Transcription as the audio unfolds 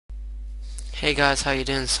Hey guys, how you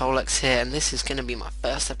doing? Solhex here, and this is going to be my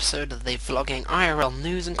first episode of the vlogging IRL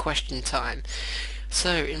news and question time.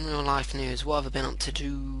 So, in real life news, what have I been up to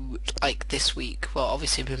do, like, this week? Well,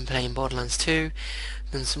 obviously I've been playing Borderlands 2,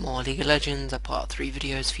 done some more League of Legends, I put out 3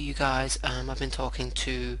 videos for you guys. I've been talking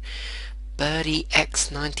to Birdie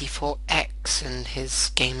X94X and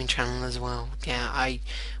his gaming channel as well. Yeah, I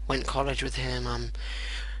went to college with him. I'm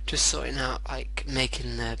just sorting out, like,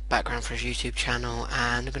 making the background for his YouTube channel,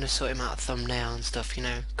 and I'm gonna sort him out a thumbnail and stuff,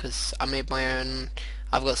 because I made my own.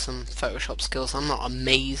 I've got some Photoshop skills. I'm not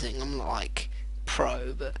amazing, I'm not like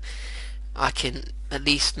pro, but I can at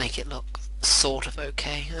least make it look sort of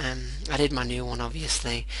okay. I did my new one,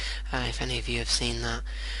 obviously, if any of you have seen that.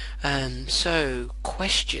 So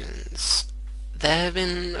questions. There have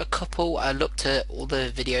been a couple. I looked at all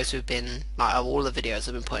the videos I've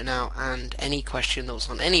been putting out, and any question that was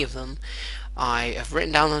on any of them, I have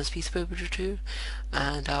written down on this piece of paper or two,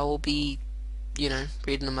 and I will be,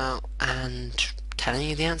 reading them out and telling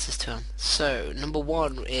you the answers to them. So, number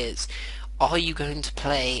one is, are you going to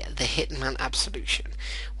play the Hitman Absolution?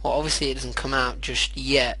 Well, obviously it doesn't come out just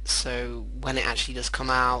yet, so when it actually does come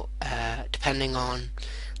out, depending on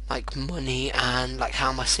like money and like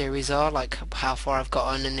how my series are, like how far I've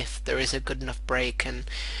gotten, and if there is a good enough break and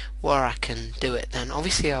where I can do it, then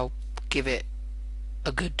obviously I'll give it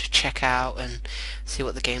a good check out and see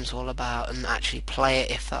what the game's all about and actually play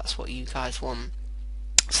it if that's what you guys want.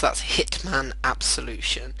 So that's Hitman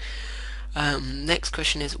Absolution. Next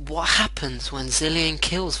question is, what happens when Zillion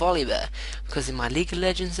kills Volibear? Because in my League of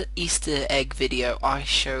Legends Easter egg video I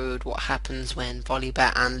showed what happens when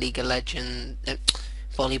Volibear in League of Legends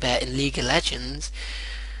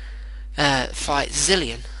fight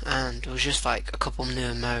Zillion, and it was just like a couple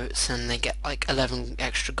new emotes, and they get like 11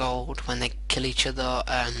 extra gold when they kill each other.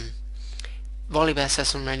 Volibear says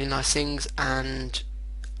some really nice things, and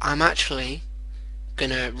I'm actually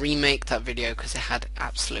gonna remake that video because it had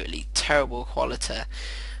absolutely terrible quality,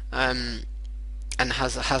 and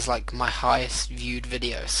has like my highest viewed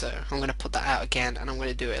video, so I'm gonna put that out again, and I'm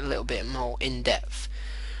gonna do it a little bit more in depth.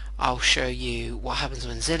 I'll show you what happens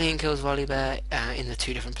when Zillion kills Volibear in the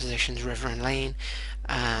 2 different positions, river and lane.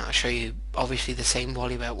 I'll show you obviously the same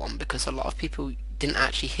Volibear one, because a lot of people didn't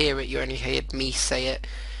actually hear it, you only heard me say it,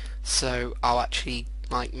 so I'll actually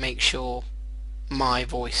like make sure my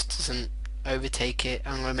voice doesn't overtake it.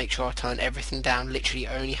 I'm going to make sure I turn everything down, literally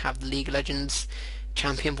only have the League of Legends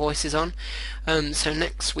champion voices on. So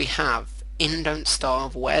next we have, in Don't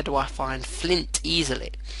Starve, where do I find Flint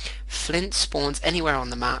easily? Flint spawns anywhere on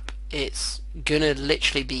the map. It's gonna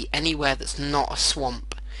literally be anywhere that's not a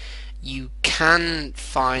swamp. You can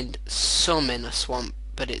find some in a swamp,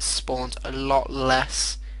 but it spawns a lot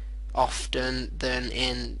less often than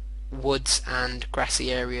in woods and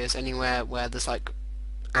grassy areas, anywhere where there's like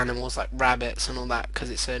animals like rabbits and all that, because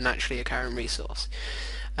it's a naturally occurring resource.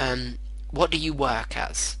 What do you work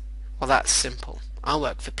as? Well, that's simple. I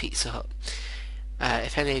work for Pizza Hut.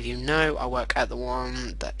 If any of you know, I work at the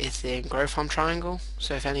one that is in Grove Farm Triangle,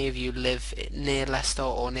 so if any of you live near Leicester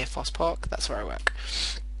or near Foss Park, that's where I work.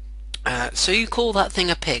 So you call that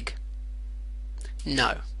thing a pig?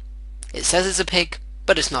 No. It says it's a pig,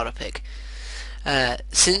 but it's not a pig.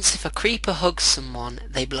 Since if a creeper hugs someone,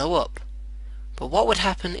 they blow up. But what would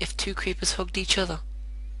happen if 2 creepers hugged each other?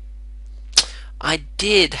 I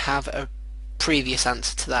did have a previous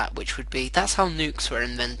answer to that, which would be, that's how nukes were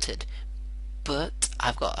invented. But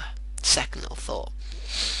I've got a second little thought.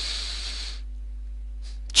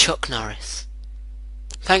 Chuck Norris.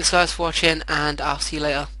 Thanks guys for watching, and I'll see you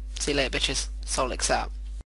later. See you later, bitches. Solhex out.